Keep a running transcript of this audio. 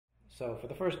So for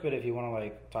the first bit, if you want to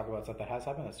like talk about stuff that has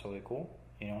happened, that's totally cool.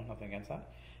 You know, nothing against that.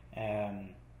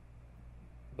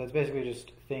 But it's basically just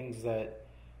things that,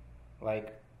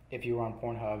 like, if you were on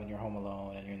Pornhub and you're home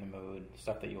alone and you're in the mood,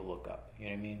 stuff that you'll look up. You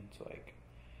know what I mean? So like,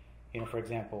 you know, for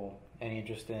example, any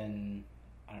interest in,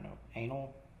 I don't know,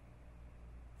 anal?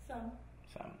 Some.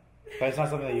 But it's not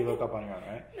something that you look up on your own,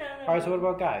 right? No. All right. So what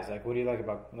about guys? Like, what do you like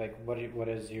about like what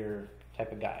is your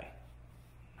type of guy?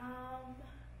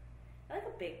 I like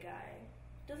a big guy.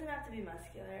 Doesn't have to be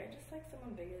muscular. I just like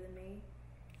someone bigger than me.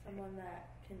 Someone that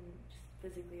can just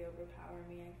physically overpower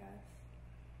me, I guess.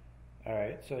 All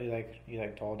right. So you like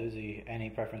tall dudes? Any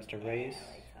preference to race? Yeah,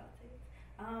 I like tall dudes.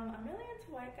 I'm really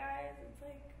into white guys. It's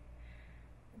like,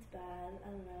 it's bad.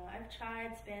 I don't know. I've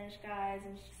tried Spanish guys,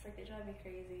 and it's just like they drive me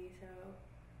crazy. So I'll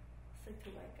stick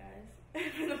to white guys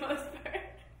for the most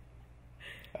part.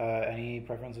 Any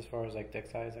preference as far as like dick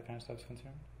size, that kind of stuff's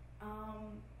concerned?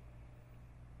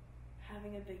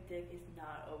 Having a big dick is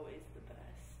not always the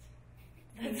best.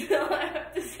 That's all I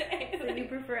have to say. So you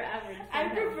prefer average? I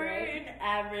prefer an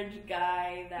average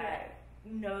guy that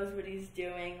knows what he's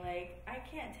doing. Like, I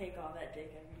can't take all that dick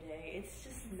every day. It's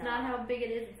just not. It's not how big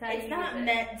it is. It's how it's not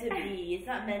meant to be. It's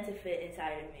not meant to fit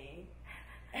inside of me.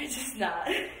 It's just not.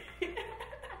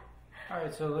 All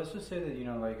right, so let's just say that, you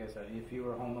know, like I said, if you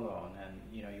were home alone and,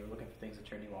 you know, you were looking for things to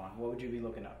turn you on, what would you be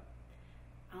looking up?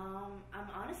 I'm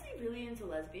honestly really into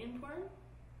lesbian porn,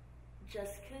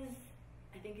 just because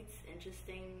I think it's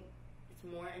interesting. It's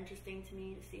more interesting to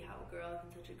me to see how a girl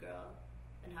can touch a girl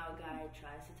and how a guy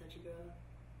tries to touch a girl.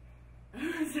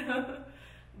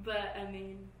 But I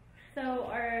mean. So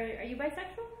are you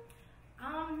bisexual?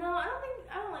 No, I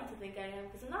don't like to think I am,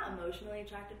 because I'm not emotionally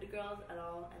attracted to girls at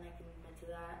all, and I can admit to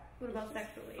that. What about it's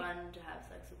just sexually? Fun to have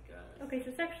sex with girls. Okay,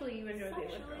 so sexually you enjoy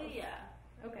being with girls. Sexually, yeah.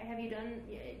 Okay, have you done?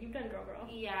 Yeah, you've done girl.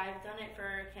 Yeah, I've done it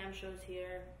for cam shows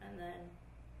here, and then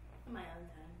on my own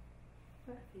time,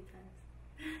 a few times,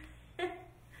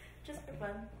 just for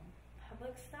fun.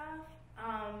 Public stuff.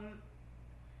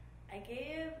 I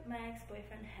gave my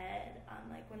ex-boyfriend head on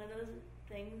like one of those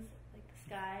things, like the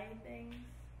sky things.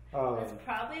 Oh. That's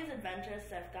probably as adventurous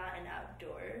as I've gotten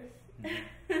outdoors.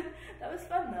 That was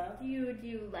fun though. Do you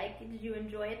like? Did you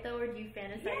enjoy it though, or do you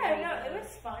fantasize? Yeah, no, it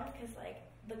was fun because like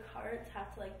the carts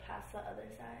have to like pass the other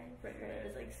side. Right.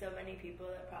 There's like so many people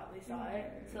that probably saw it.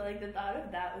 So like the thought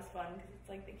of that was fun because it's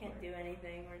like they can't do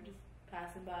anything. We're just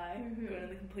passing by, going to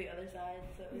the complete other side.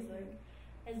 So it was like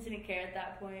I just didn't care at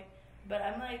that point. But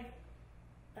I'm like,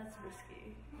 that's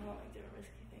risky. I don't like doing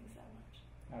risky things that much.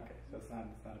 Okay, so it's not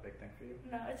a big thing for you.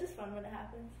 No, it's just fun when it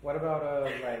happens. What about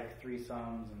like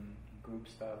threesomes and group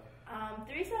stuff?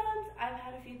 Threesomes. I've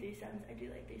had a few threesomes. I do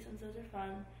like threesomes. Those are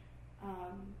fun.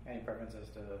 Any preferences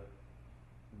to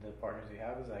the partners you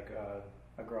have? Is like a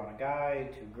girl and a guy,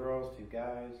 two girls, two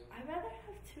guys? I'd rather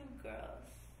have two girls.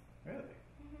 Really?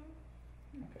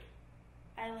 Okay.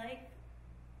 I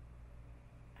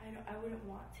wouldn't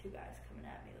want two guys coming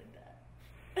at me like that.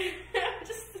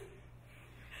 Just.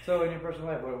 So in your personal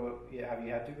life, have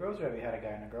you had two girls, or have you had a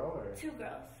guy and a girl, or? Two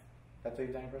girls. That's what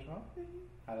you've done in your personal life?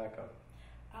 How'd that go?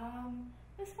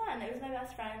 It was fun. It was my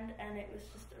best friend, and it was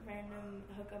just a random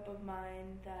hookup of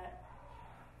mine that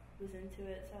was into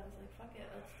it. So I was like, "Fuck it,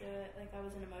 let's do it." Like I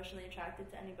wasn't emotionally attracted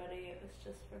to anybody. It was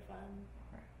just for fun.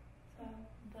 Right. So,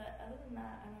 but other than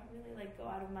that, I don't really like go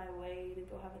out of my way to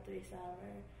go have a threesome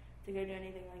or to go do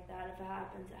anything like that. If it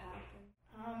happens, it happens.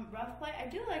 Rough play. I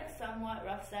do like somewhat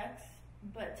rough sex,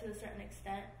 but to a certain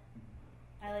extent.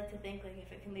 I like to think like if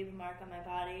it can leave a mark on my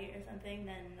body or something,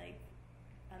 then like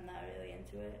I'm not really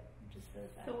into it. Just for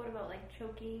the fact. So what about like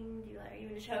choking? Are you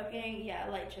into choking? Yeah,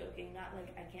 light choking, not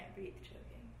like I can't breathe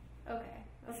choking. Okay.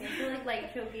 So like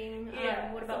light choking.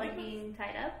 Yeah. What about like being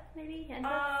tied up? Maybe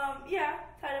handcuffs? Yeah,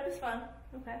 tied up is fun.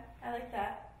 Okay. I like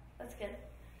that. That's good.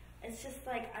 It's just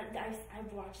like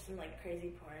I've watched some like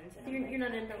crazy porns. And You're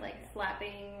not into like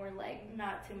slapping or like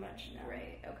not too much. No.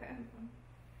 Right. Okay.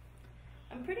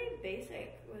 I'm pretty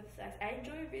basic with sex. I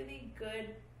enjoy really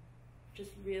good,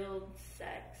 just real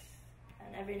sex,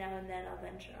 and every now and then I'll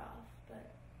venture off.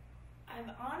 But I've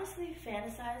honestly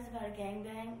fantasized about a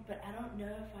gangbang, but I don't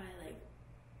know if I like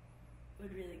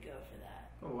would really go for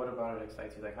that. Well, what about it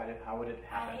excites you? Like, how would it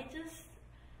happen?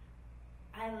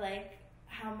 I like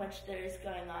how much there is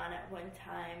going on at one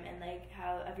time, and like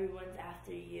how everyone's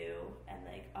after you, and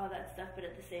like all that stuff. But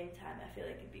at the same time, I feel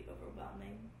like it'd be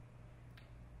overwhelming.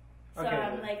 So Okay,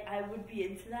 I'm like, I would be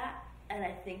into that, and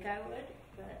I think I would,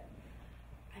 but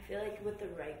I feel like with the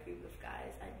right group of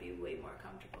guys, I'd be way more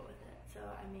comfortable with it. So,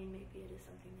 I mean, maybe it is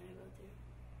something that I will do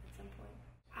at some point.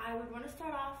 I would want to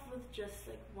start off with just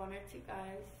like one or two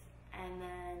guys, and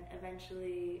then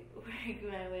eventually work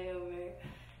my way over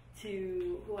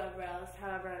to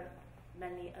however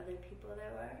many other people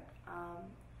there were.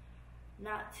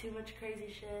 Not too much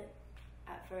crazy shit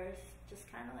at first, just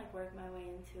kind of like work my way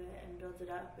into it and build it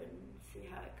up and see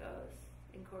how it goes,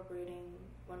 incorporating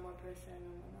one more person,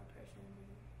 and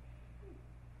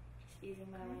just easing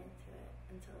my way into it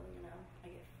until, I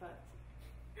get fucked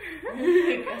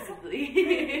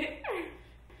aggressively.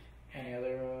 Any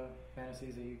other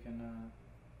fantasies that you can...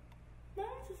 Not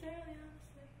necessarily,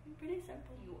 honestly. I'm pretty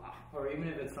simple. You are. Or even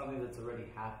if it's something that's already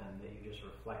happened that you just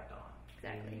reflect on.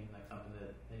 Exactly. You know what I mean? Like something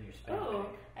that in your spank Oh,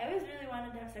 bank. I always really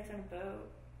wanted to have sex on a boat,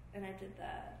 and I did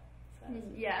that. So that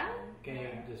was Yeah? fun. Can you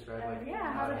describe like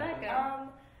yeah, how did that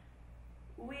go?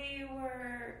 We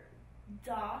were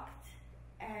docked,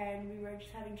 and we were just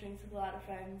having drinks with a lot of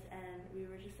friends, and we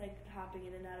were just like hopping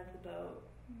in and out of the boat,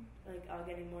 like all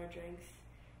getting more drinks.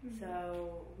 Mm-hmm.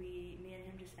 So me and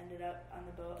him just ended up on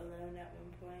the boat alone at one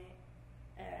point,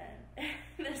 and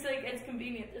there's like, it's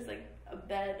convenient. There's like a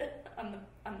bed on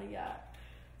the yacht,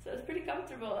 so it's pretty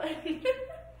comfortable. It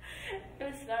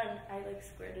was fun. I like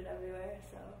squirted everywhere,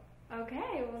 so.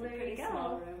 Okay, well there you It's a pretty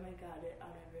small go. room. I got it on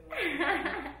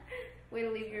everywhere. Way to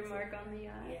leave your mark on the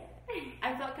yacht. Yeah.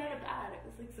 I felt kind of bad. It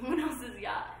was like someone else's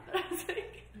yacht, but I was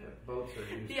like, Yeah, boats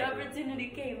are used the to opportunity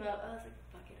came up. I was like,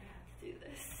 fuck it, I have to do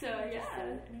this. So I just did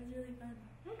it, and it was really fun.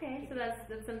 Okay, so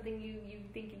that's something you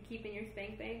think you'd keep in your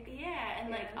spank bank? Yeah, and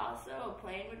like Yeah. also a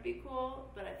plane would be cool,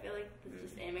 but I feel like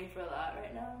it's just aiming for a lot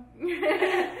right now.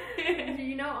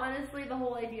 Honestly, the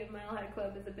whole idea of Mile High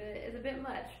Club is a bit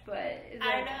much, but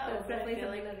I know, that's but I definitely feel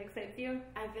something like- that excites you.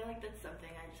 I feel like that's something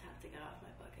I just have to get off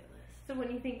my bucket list. So when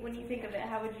you think of it,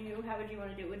 how would you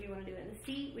want to do it? Would you want to do it in the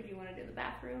seat? Would you want to do it in the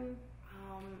bathroom?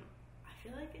 I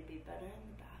feel like it'd be better in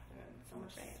the bathroom. It's so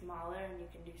much smaller, and you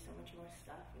can do so much more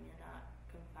stuff when you're not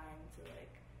confined to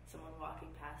like someone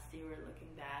walking past you or looking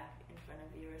back in front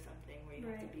of you or something where you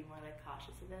have to be more like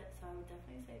cautious of it. So I would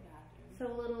definitely say bathroom. So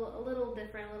a little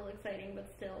different, a little exciting, but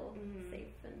still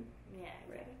safe and Yeah,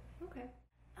 exactly. Okay.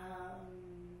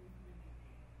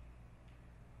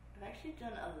 I've actually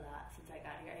done a lot since I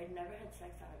got here. I had never had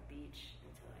sex on a beach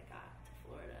until I got to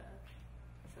Florida.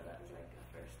 So that was like a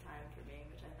first time for me,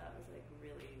 which I thought was like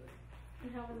really like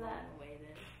And how was that?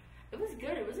 long-awaited. It was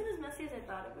good. It wasn't as messy as I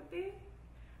thought it would be.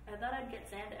 I thought I'd get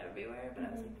sand everywhere, but I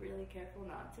was like really careful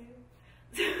not to.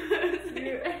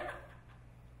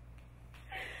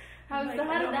 How did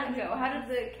that go? How did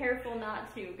the careful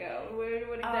not to go?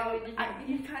 What exactly did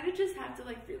you You kind of just have to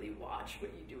like really watch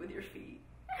what you do with your feet.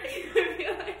 I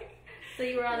feel like. So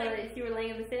you were you were laying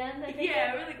in the sand, I think?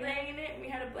 Yeah, we were like laying in it, and we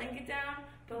had a blanket down,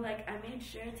 but like I made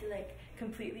sure to like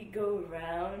completely go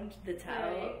around the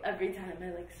towel every time I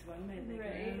like swung my leg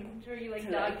around. Or you like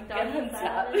to, dog get on top.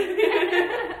 style?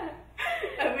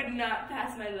 I would not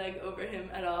pass my leg over him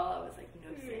at all. I was like,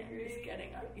 no sand is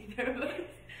getting on either of us.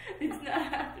 It's not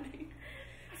happening.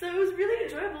 So it was really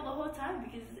enjoyable the whole time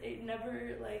because it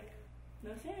never like,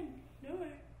 no sand,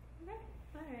 nowhere.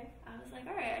 Alright. I was like,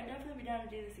 alright, I'd definitely be down to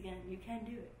do this again. You can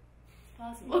do it. It's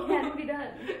possible. It can be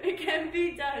done. It can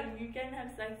be done. You can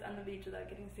have sex on the beach without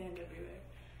getting sand everywhere.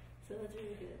 So that's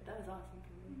really good. That was awesome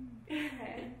for me.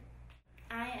 Okay.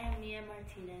 I am Mia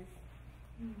Martinez.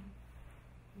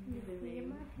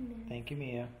 Thank you,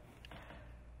 Mia.